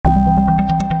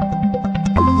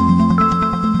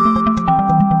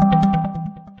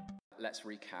let's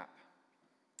recap.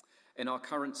 In our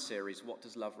current series, What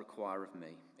Does Love Require of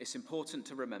Me? It's important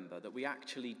to remember that we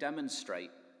actually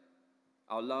demonstrate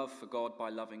our love for God by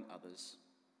loving others.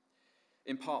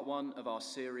 In part 1 of our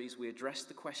series, we addressed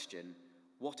the question,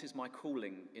 what is my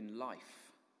calling in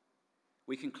life?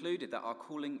 We concluded that our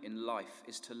calling in life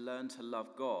is to learn to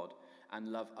love God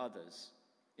and love others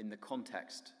in the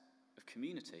context of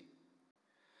community,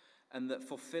 and that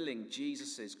fulfilling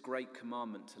Jesus' great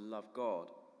commandment to love God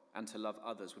and to love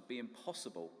others would be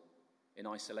impossible in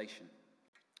isolation.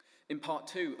 In part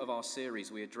 2 of our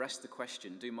series, we addressed the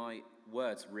question, do my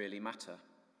words really matter?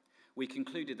 We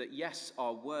concluded that yes,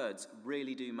 our words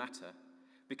really do matter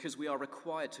because we are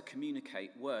required to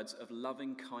communicate words of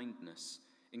loving kindness,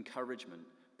 encouragement,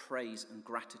 praise and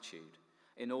gratitude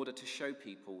in order to show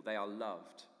people they are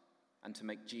loved and to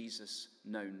make Jesus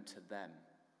known to them.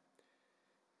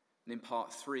 And in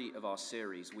part 3 of our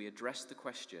series, we addressed the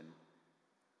question,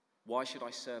 why should I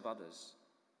serve others?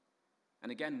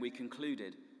 And again, we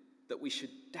concluded that we should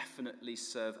definitely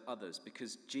serve others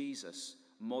because Jesus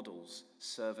models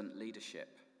servant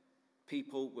leadership.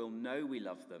 People will know we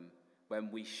love them when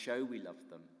we show we love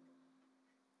them.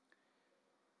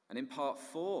 And in part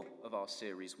 4 of our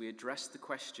series, we addressed the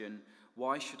question,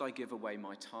 why should I give away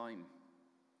my time?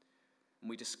 And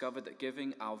we discovered that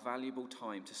giving our valuable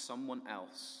time to someone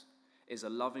else is a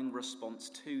loving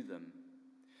response to them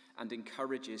and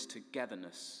encourages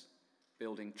togetherness,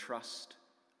 building trust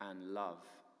and love.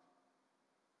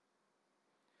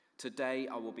 Today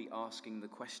I will be asking the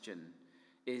question,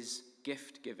 is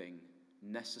gift giving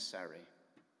necessary?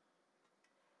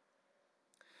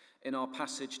 In our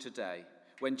passage today,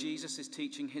 when Jesus is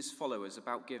teaching his followers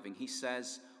about giving, he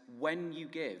says, when you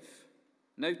give.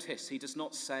 Notice he does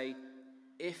not say,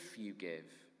 if you give.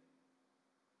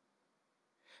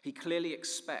 He clearly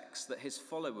expects that his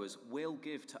followers will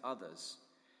give to others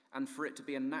and for it to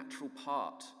be a natural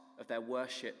part of their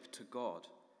worship to God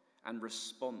and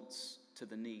response to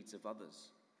the needs of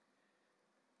others.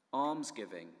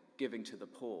 Almsgiving, giving to the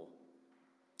poor,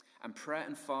 and prayer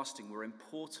and fasting were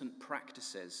important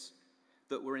practices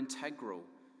that were integral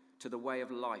to the way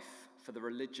of life for the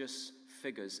religious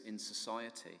figures in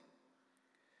society.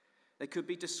 They could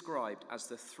be described as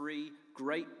the 3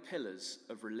 great pillars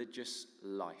of religious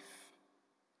life: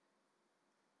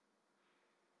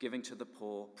 giving to the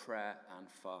poor, prayer, and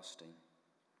fasting.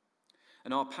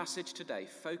 And our passage today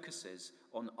focuses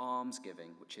on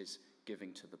almsgiving, which is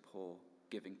giving to the poor,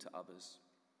 giving to others.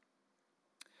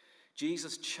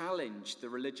 Jesus challenged the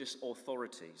religious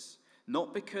authorities,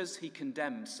 not because he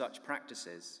condemned such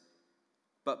practices,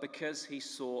 but because he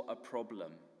saw a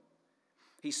problem.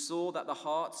 He saw that the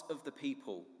hearts of the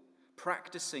people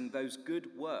practicing those good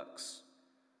works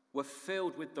were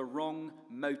filled with the wrong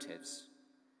motives.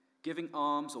 Giving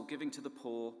alms or giving to the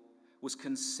poor was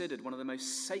considered one of the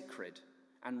most sacred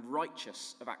and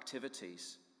righteous of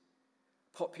activities.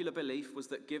 Popular belief was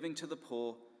that giving to the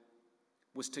poor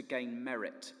was to gain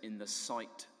merit in the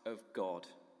sight of God.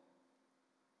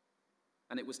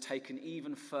 And it was taken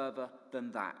even further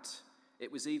than that.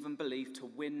 It was even believed to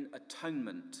win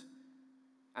atonement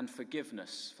and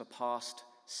forgiveness for past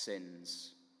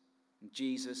sins. And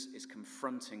Jesus is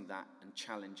confronting that and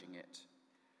challenging it.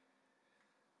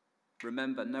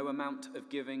 Remember, no amount of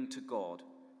giving to God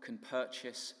can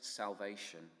purchase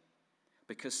salvation,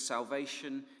 because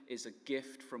salvation is a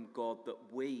gift from God that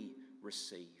we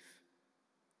receive.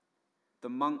 The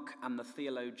monk and the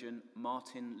theologian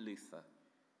Martin Luther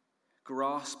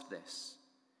grasped this,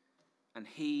 and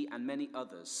he and many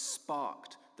others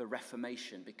sparked the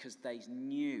Reformation because they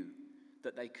knew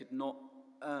that they could not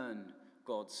earn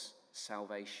God's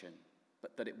salvation,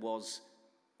 but that it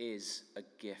is a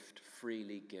gift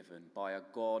freely given by a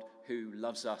God who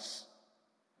loves us.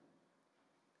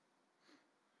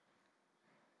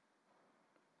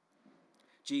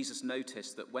 Jesus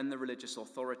noticed that when the religious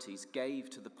authorities gave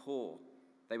to the poor,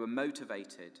 they were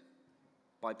motivated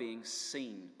by being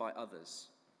seen by others.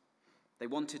 They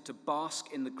wanted to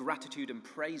bask in the gratitude and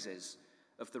praises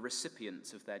of the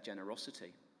recipients of their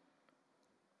generosity.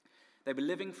 They were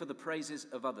living for the praises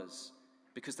of others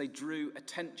because they drew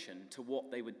attention to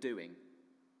what they were doing,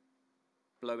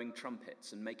 blowing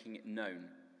trumpets and making it known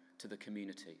to the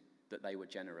community that they were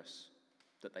generous,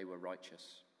 that they were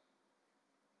righteous.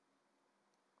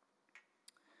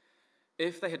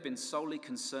 If they had been solely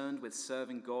concerned with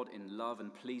serving God in love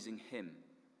and pleasing him,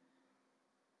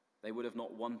 they would have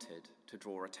not wanted to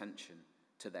draw attention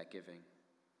to their giving.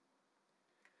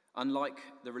 Unlike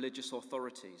the religious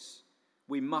authorities,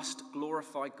 we must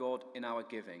glorify God in our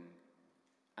giving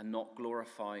and not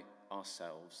glorify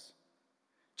ourselves.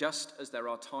 Just as there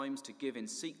are times to give in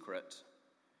secret,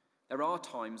 There are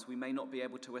times we may not be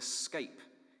able to escape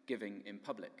giving in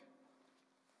public.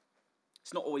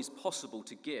 It's not always possible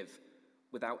to give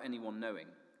without anyone knowing,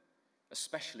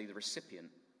 especially the recipient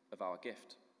of our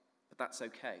gift. But that's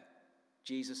okay.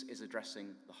 Jesus is addressing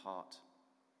the heart.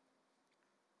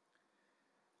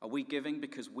 Are we giving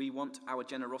because we want our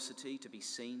generosity to be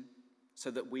seen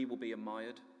so that we will be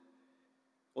admired?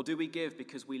 Or do we give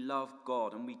because we love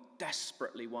God and we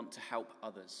desperately want to help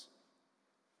others?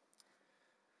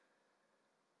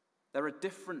 There are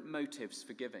different motives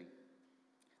for giving.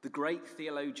 The great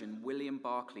theologian William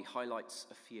Barclay highlights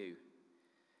a few.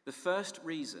 The first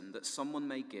reason that someone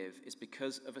may give is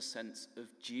because of a sense of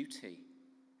duty.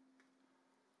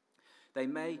 They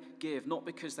may give not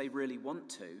because they really want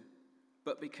to,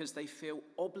 but because they feel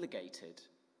obligated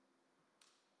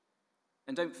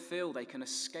and don't feel they can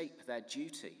escape their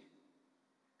duty,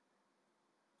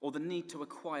 or the need to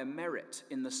acquire merit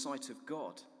in the sight of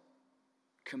God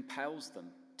compels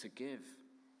them to give.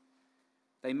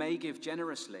 They may give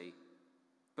generously,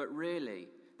 but really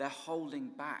they're holding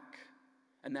back,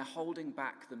 and they're holding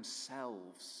back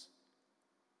themselves.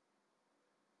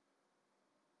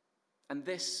 And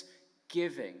this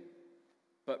giving,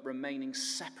 but remaining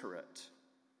separate,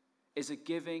 is a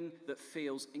giving that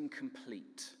feels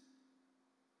incomplete,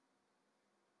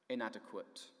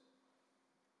 inadequate.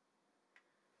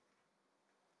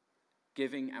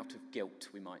 Giving out of guilt,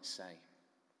 we might say.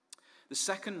 The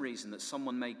second reason that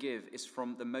someone may give is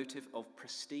from the motive of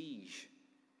prestige.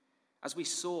 As we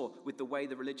saw with the way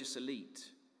the religious elite,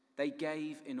 they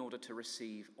gave in order to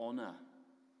receive honor.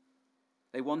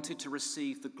 They wanted to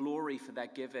receive the glory for their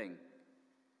giving.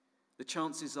 The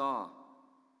chances are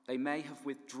they may have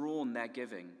withdrawn their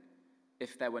giving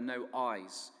if there were no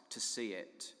eyes to see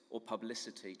it or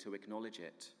publicity to acknowledge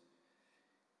it.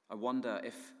 I wonder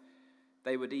if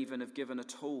they would even have given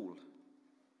at all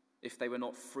if they were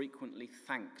not frequently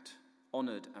thanked,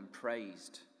 honored, and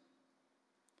praised.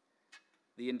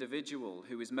 The individual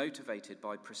who is motivated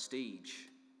by prestige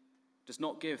does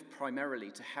not give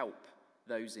primarily to help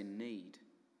those in need,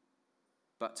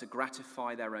 but to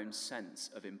gratify their own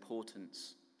sense of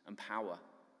importance and power.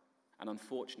 And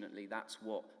unfortunately, that's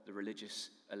what the religious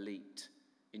elite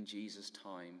in Jesus'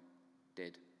 time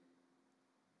did.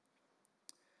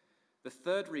 The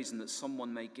third reason that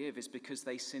someone may give is because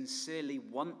they sincerely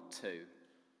want to.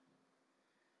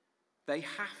 They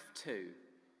have to.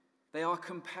 They are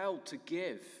compelled to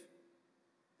give.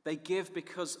 They give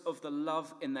because of the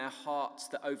love in their hearts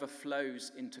that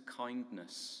overflows into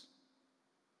kindness.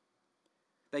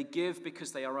 They give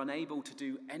because they are unable to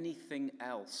do anything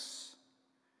else.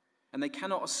 And they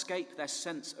cannot escape their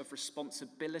sense of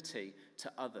responsibility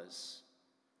to others.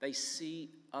 They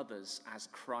see others as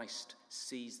Christ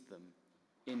sees them,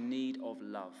 in need of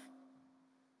love.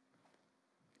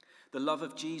 The love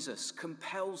of Jesus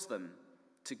compels them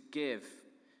to give,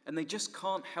 and they just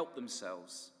can't help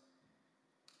themselves.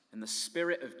 And the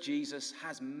Spirit of Jesus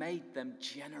has made them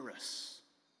generous.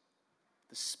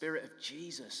 The Spirit of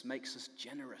Jesus makes us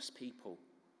generous people.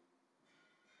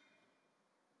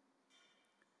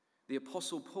 The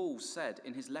Apostle Paul said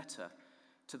in his letter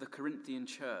to the Corinthian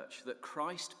church that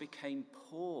Christ became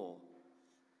poor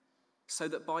so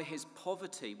that by his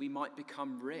poverty we might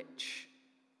become rich.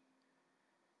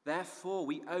 Therefore,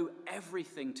 we owe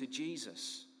everything to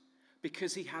Jesus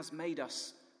because he has made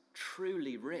us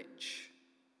truly rich,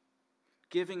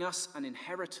 giving us an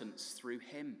inheritance through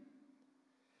him.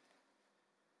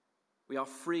 We are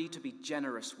free to be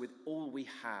generous with all we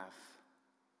have.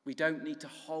 We don't need to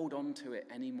hold on to it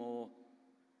anymore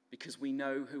because we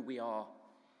know who we are.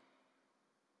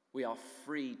 We are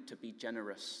free to be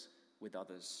generous with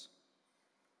others.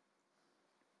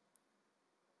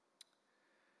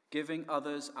 Giving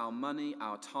others our money,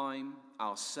 our time,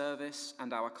 our service,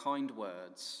 and our kind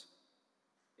words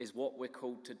is what we're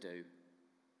called to do.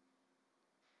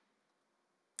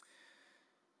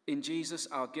 In Jesus,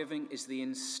 our giving is the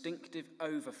instinctive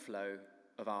overflow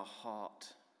of our heart,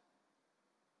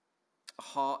 a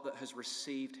heart that has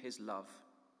received his love.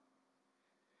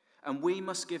 And we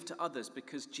must give to others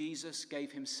because Jesus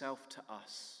gave himself to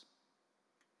us.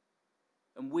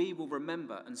 And we will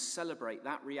remember and celebrate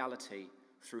that reality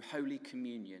through Holy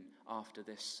Communion after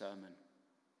this sermon.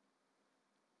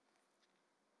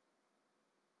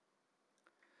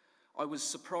 I was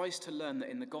surprised to learn that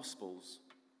in the Gospels,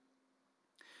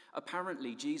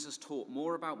 apparently Jesus taught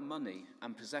more about money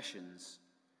and possessions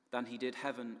than he did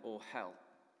heaven or hell.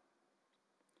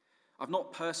 I've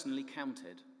not personally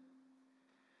counted,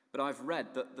 but I've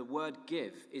read that the word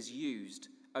give is used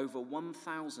over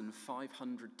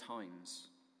 1,500 times.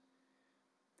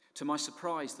 To my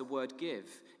surprise, the word give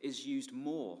is used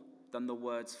more than the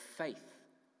words faith,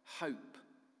 hope,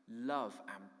 love,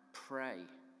 and pray.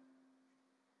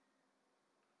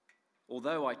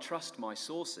 Although I trust my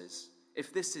sources,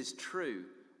 if this is true,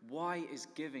 why is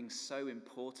giving so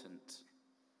important?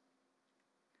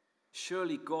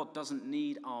 Surely God doesn't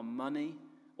need our money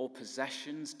or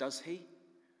possessions, does he?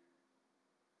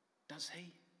 Does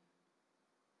he?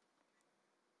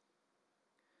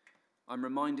 I'm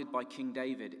reminded by King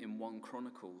David in 1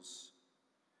 Chronicles.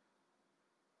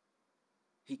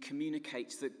 He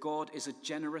communicates that God is a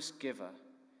generous giver,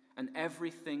 and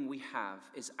everything we have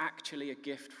is actually a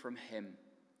gift from him.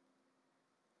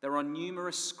 There are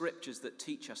numerous scriptures that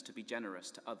teach us to be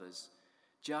generous to others,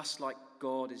 just like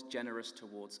God is generous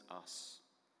towards us.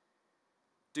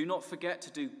 Do not forget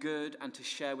to do good and to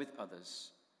share with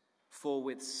others, for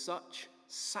with such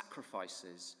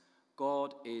sacrifices,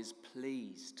 God is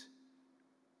pleased.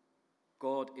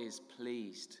 God is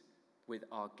pleased with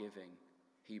our giving,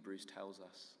 Hebrews tells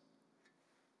us.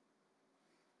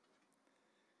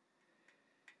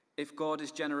 If God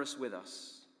is generous with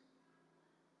us,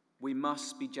 we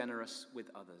must be generous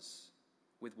with others,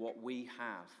 with what we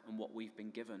have and what we've been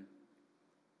given.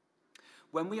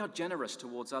 When we are generous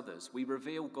towards others, we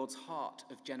reveal God's heart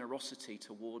of generosity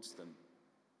towards them.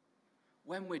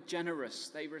 When we're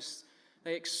generous,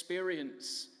 they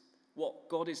experience what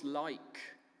God is like,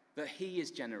 that he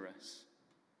is generous.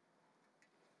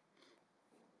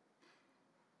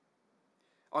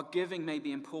 Our giving may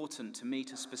be important to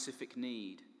meet a specific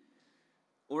need,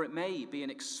 or it may be an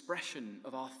expression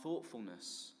of our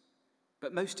thoughtfulness.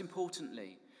 But most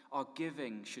importantly, our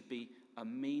giving should be a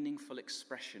meaningful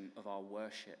expression of our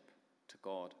worship to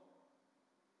God.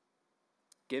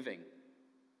 Giving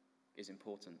is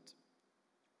important.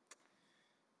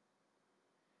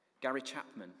 Gary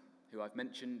Chapman, who I've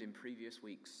mentioned in previous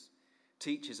weeks,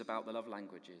 teaches about the love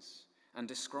languages and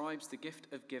describes the gift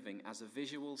of giving as a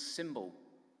visual symbol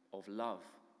of love.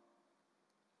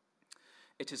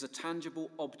 It is a tangible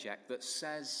object that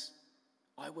says,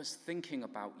 I was thinking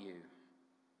about you.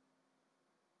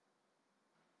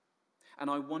 And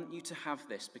I want you to have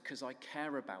this because I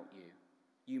care about you.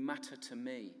 You matter to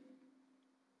me.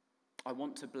 I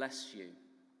want to bless you.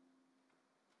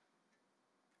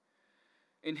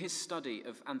 In his study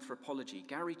of anthropology,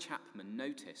 Gary Chapman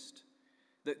noticed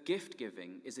that gift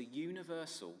giving is a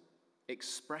universal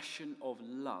expression of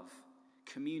love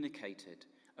communicated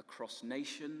across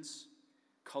nations,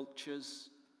 cultures,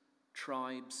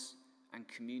 tribes, and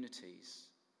communities.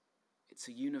 It's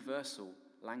a universal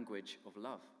language of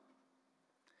love.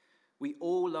 We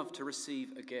all love to receive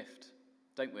a gift,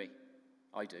 don't we?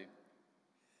 I do.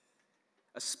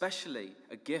 Especially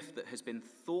a gift that has been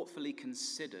thoughtfully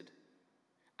considered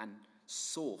and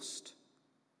sourced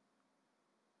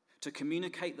to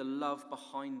communicate the love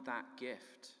behind that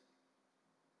gift.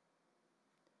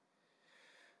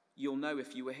 You'll know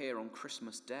if you were here on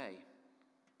Christmas Day,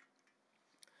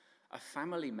 a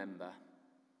family member,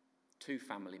 2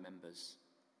 family members,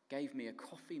 gave me a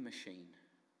coffee machine.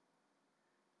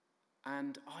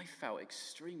 And I felt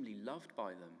extremely loved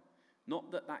by them.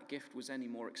 Not that that gift was any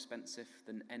more expensive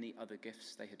than any other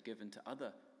gifts they had given to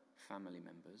other family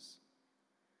members,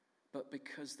 but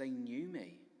because they knew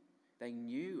me. They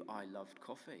knew I loved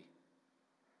coffee.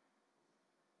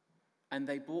 And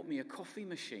they bought me a coffee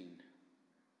machine.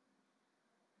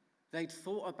 They'd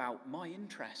thought about my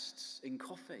interests in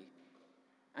coffee,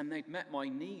 and they'd met my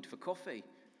need for coffee.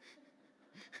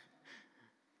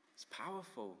 It's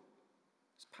powerful.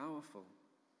 It's powerful.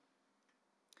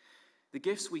 The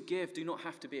gifts we give do not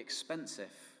have to be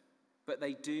expensive, but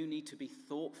they do need to be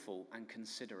thoughtful and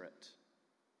considerate.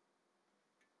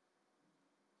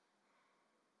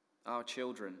 Our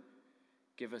children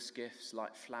give us gifts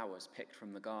like flowers picked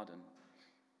from the garden.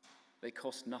 They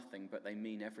cost nothing, but they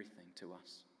mean everything to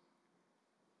us.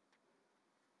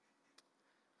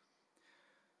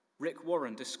 Rick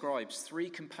Warren describes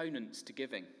 3 components to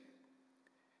giving.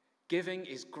 Giving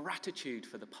is gratitude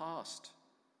for the past.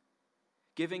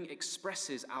 Giving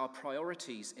expresses our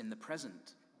priorities in the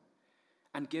present.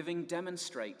 And giving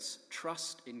demonstrates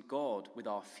trust in God with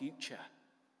our future.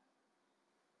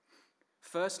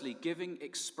 Firstly, giving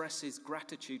expresses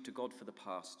gratitude to God for the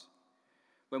past.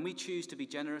 When we choose to be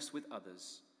generous with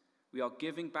others, we are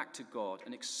giving back to God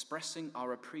and expressing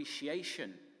our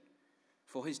appreciation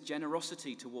for his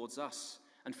generosity towards us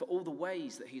and for all the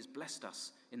ways that he has blessed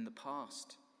us in the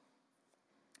past.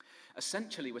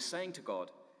 Essentially, we're saying to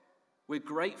God, we're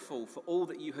grateful for all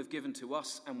that you have given to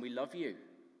us and we love you.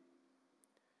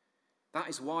 That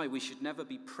is why we should never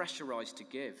be pressurized to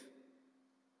give.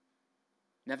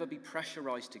 Never be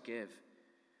pressurized to give.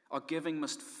 Our giving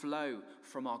must flow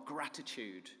from our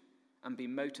gratitude and be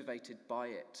motivated by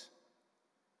it.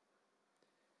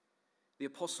 The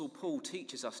Apostle Paul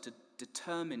teaches us to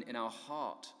determine in our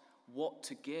heart what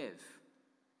to give,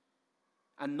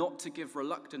 and not to give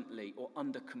reluctantly or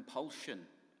under compulsion,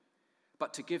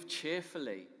 but to give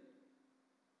cheerfully.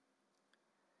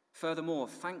 Furthermore,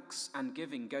 thanks and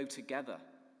giving go together.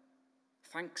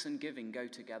 Thanks and giving go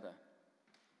together.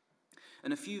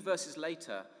 And a few verses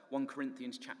later, 1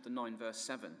 Corinthians chapter 9, verse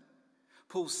 7,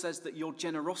 Paul says that your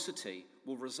generosity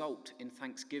will result in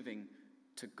thanksgiving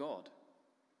to God.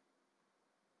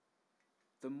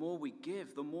 The more we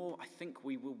give, the more I think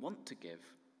we will want to give.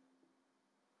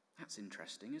 That's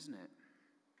interesting, isn't it?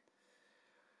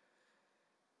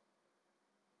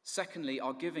 Secondly,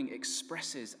 our giving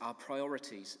expresses our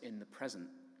priorities in the present.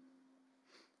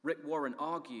 Rick Warren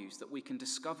argues that we can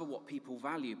discover what people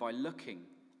value by looking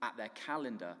at their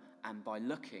calendar and by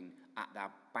looking at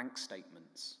their bank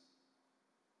statements.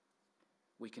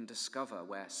 We can discover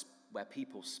where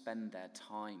people spend their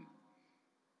time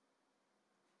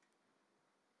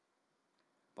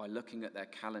by looking at their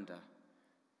calendar,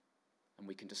 and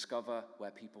we can discover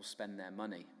where people spend their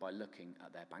money by looking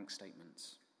at their bank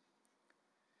statements.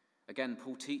 Again,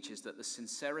 Paul teaches that the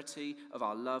sincerity of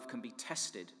our love can be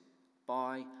tested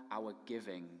by our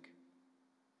giving.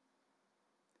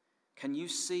 Can you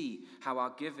see how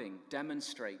our giving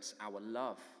demonstrates our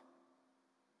love?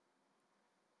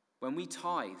 When we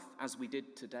tithe, as we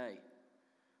did today,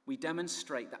 we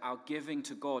demonstrate that our giving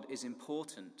to God is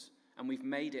important and we've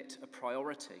made it a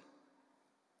priority.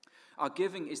 Our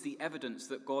giving is the evidence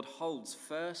that God holds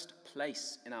first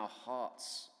place in our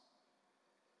hearts.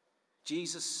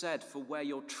 Jesus said, "For where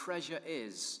your treasure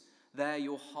is, there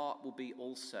your heart will be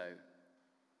also."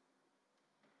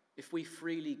 If we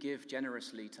freely give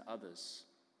generously to others,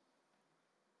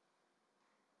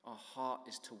 our heart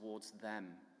is towards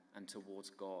them and towards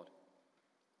God.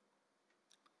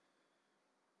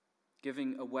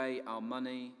 Giving away our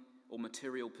money or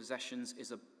material possessions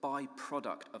is a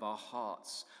byproduct of our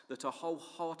hearts that are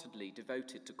wholeheartedly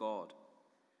devoted to God.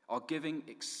 Our giving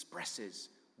expresses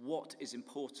what is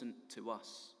important to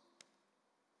us.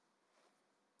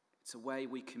 It's a way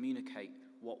we communicate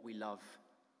what we love.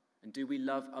 And do we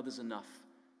love others enough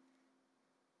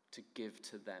to give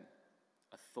to them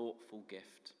a thoughtful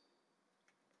gift?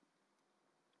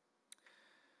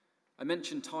 I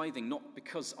mention tithing not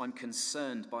because I'm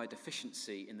concerned by a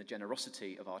deficiency in the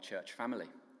generosity of our church family.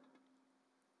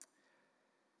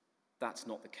 That's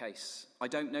not the case. I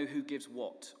don't know who gives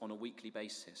what on a weekly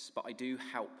basis, but I do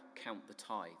help count the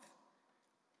tithe.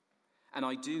 And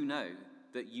I do know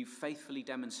that you faithfully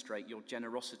demonstrate your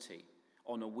generosity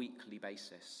on a weekly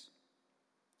basis.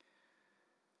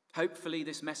 Hopefully,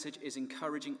 this message is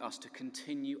encouraging us to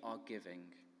continue our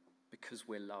giving because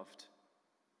we're loved.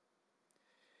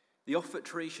 The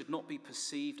offertory should not be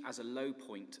perceived as a low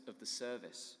point of the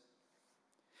service.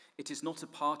 It is not a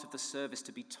part of the service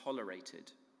to be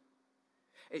tolerated.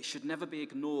 It should never be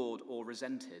ignored or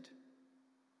resented.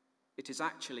 It is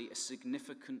actually a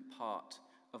significant part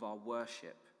of our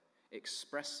worship,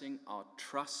 expressing our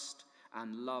trust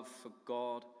and love for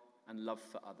God and love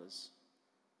for others.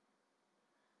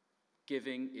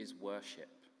 Giving is worship.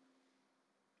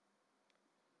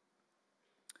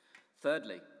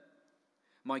 Thirdly,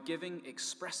 my giving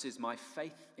expresses my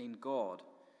faith in God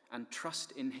and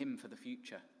trust in Him for the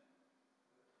future.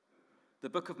 The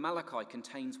book of Malachi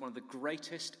contains one of the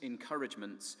greatest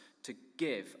encouragements to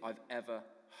give I've ever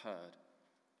heard.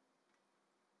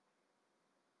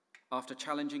 After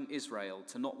challenging Israel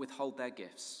to not withhold their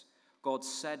gifts, God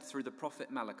said through the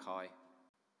prophet Malachi,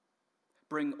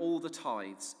 "Bring all the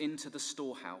tithes into the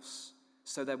storehouse,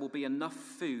 so there will be enough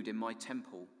food in my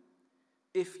temple.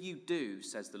 If you do,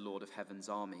 says the Lord of heaven's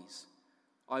armies,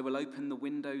 I will open the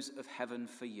windows of heaven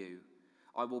for you.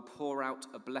 I will pour out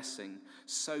a blessing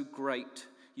so great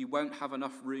you won't have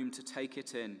enough room to take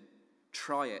it in.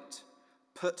 Try it.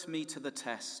 Put me to the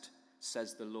test,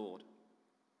 says the Lord."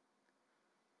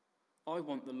 I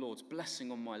want the Lord's blessing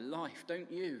on my life,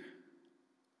 don't you?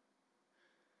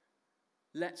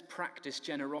 Let's practice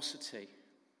generosity.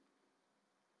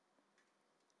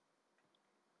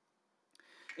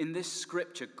 In this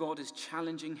scripture, God is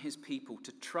challenging his people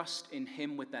to trust in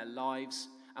him with their lives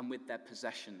and with their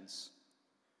possessions.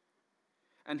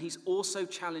 And he's also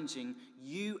challenging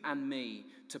you and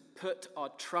me to put our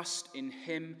trust in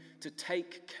him to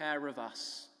take care of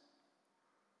us.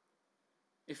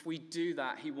 If we do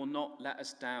that, he will not let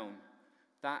us down.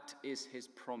 That is his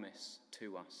promise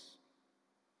to us.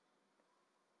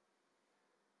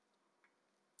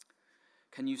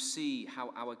 Can you see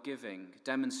how our giving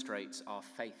demonstrates our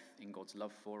faith in God's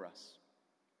love for us?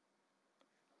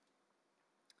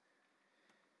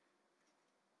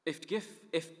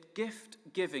 If gift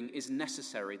giving is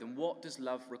necessary, then what does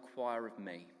love require of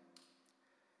me?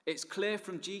 It's clear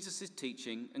from Jesus'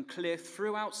 teaching and clear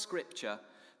throughout Scripture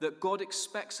that God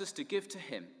expects us to give to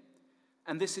him,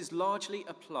 and this is largely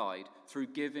applied through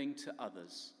giving to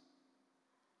others.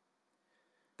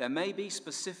 There may be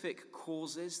specific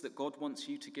causes that God wants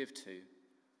you to give to,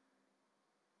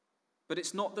 but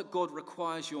it's not that God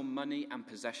requires your money and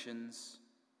possessions.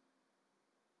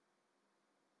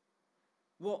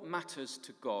 What matters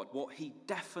to God, what he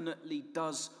definitely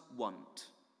does want,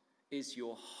 is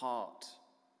your heart.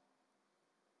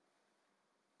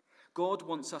 God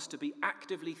wants us to be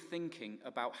actively thinking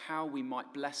about how we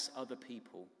might bless other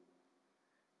people.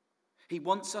 He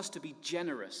wants us to be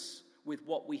generous with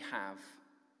what we have.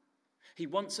 He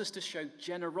wants us to show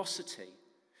generosity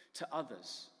to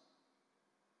others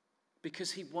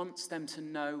because he wants them to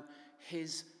know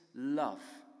his love,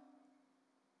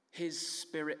 his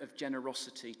spirit of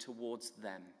generosity towards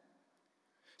them.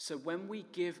 So when we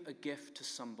give a gift to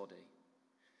somebody,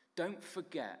 don't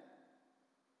forget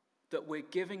that we're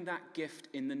giving that gift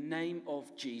in the name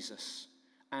of Jesus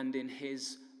and in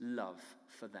his love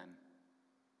for them.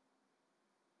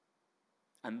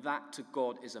 And that to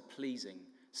God is a pleasing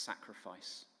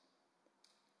sacrifice.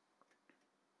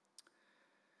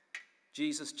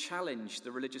 Jesus challenged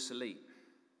the religious elite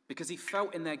because he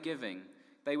felt in their giving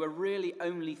they were really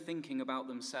only thinking about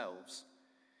themselves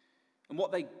and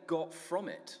what they got from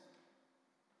it.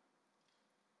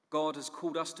 God has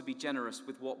called us to be generous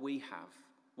with what we have,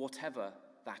 whatever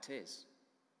that is.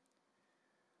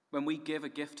 When we give a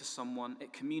gift to someone,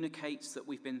 it communicates that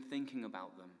we've been thinking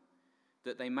about them,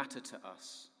 that they matter to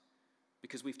us,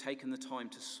 because we've taken the time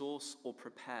to source or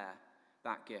prepare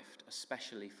that gift,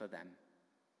 especially for them.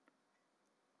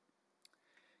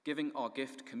 Giving our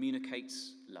gift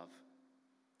communicates love.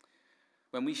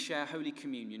 When we share Holy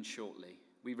Communion shortly,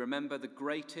 we remember the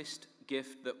greatest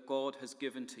gift that God has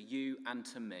given to you and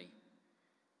to me,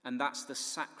 and that's the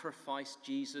sacrifice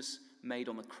Jesus made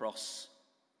on the cross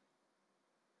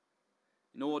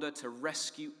in order to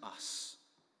rescue us.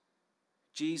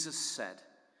 Jesus said,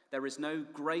 "There is no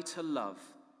greater love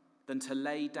than to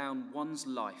lay down one's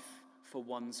life for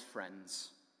one's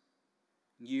friends.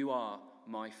 You are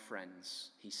my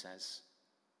friends," he says.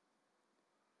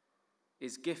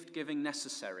 Is gift-giving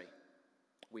necessary?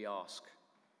 We ask.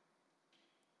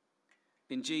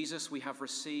 In Jesus, we have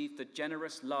received the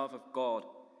generous love of God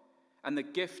and the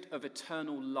gift of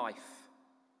eternal life.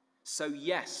 So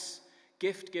yes,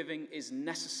 gift-giving is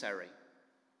necessary.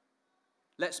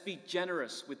 Let's be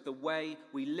generous with the way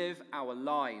we live our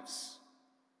lives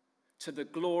to the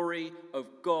glory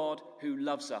of God who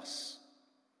loves us.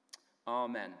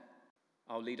 Amen.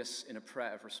 I'll lead us in a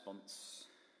prayer of response.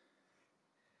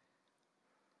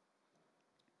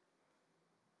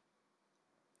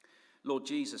 Lord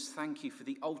Jesus, thank you for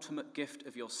the ultimate gift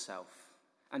of yourself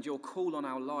and your call on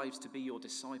our lives to be your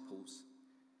disciples.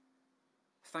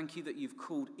 Thank you that you've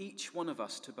called each one of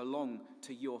us to belong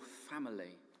to your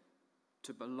family,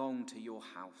 to belong to your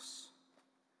house.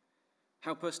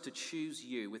 Help us to choose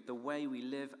you with the way we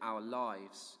live our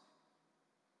lives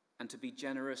and to be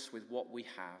generous with what we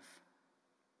have.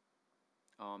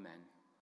 Amen.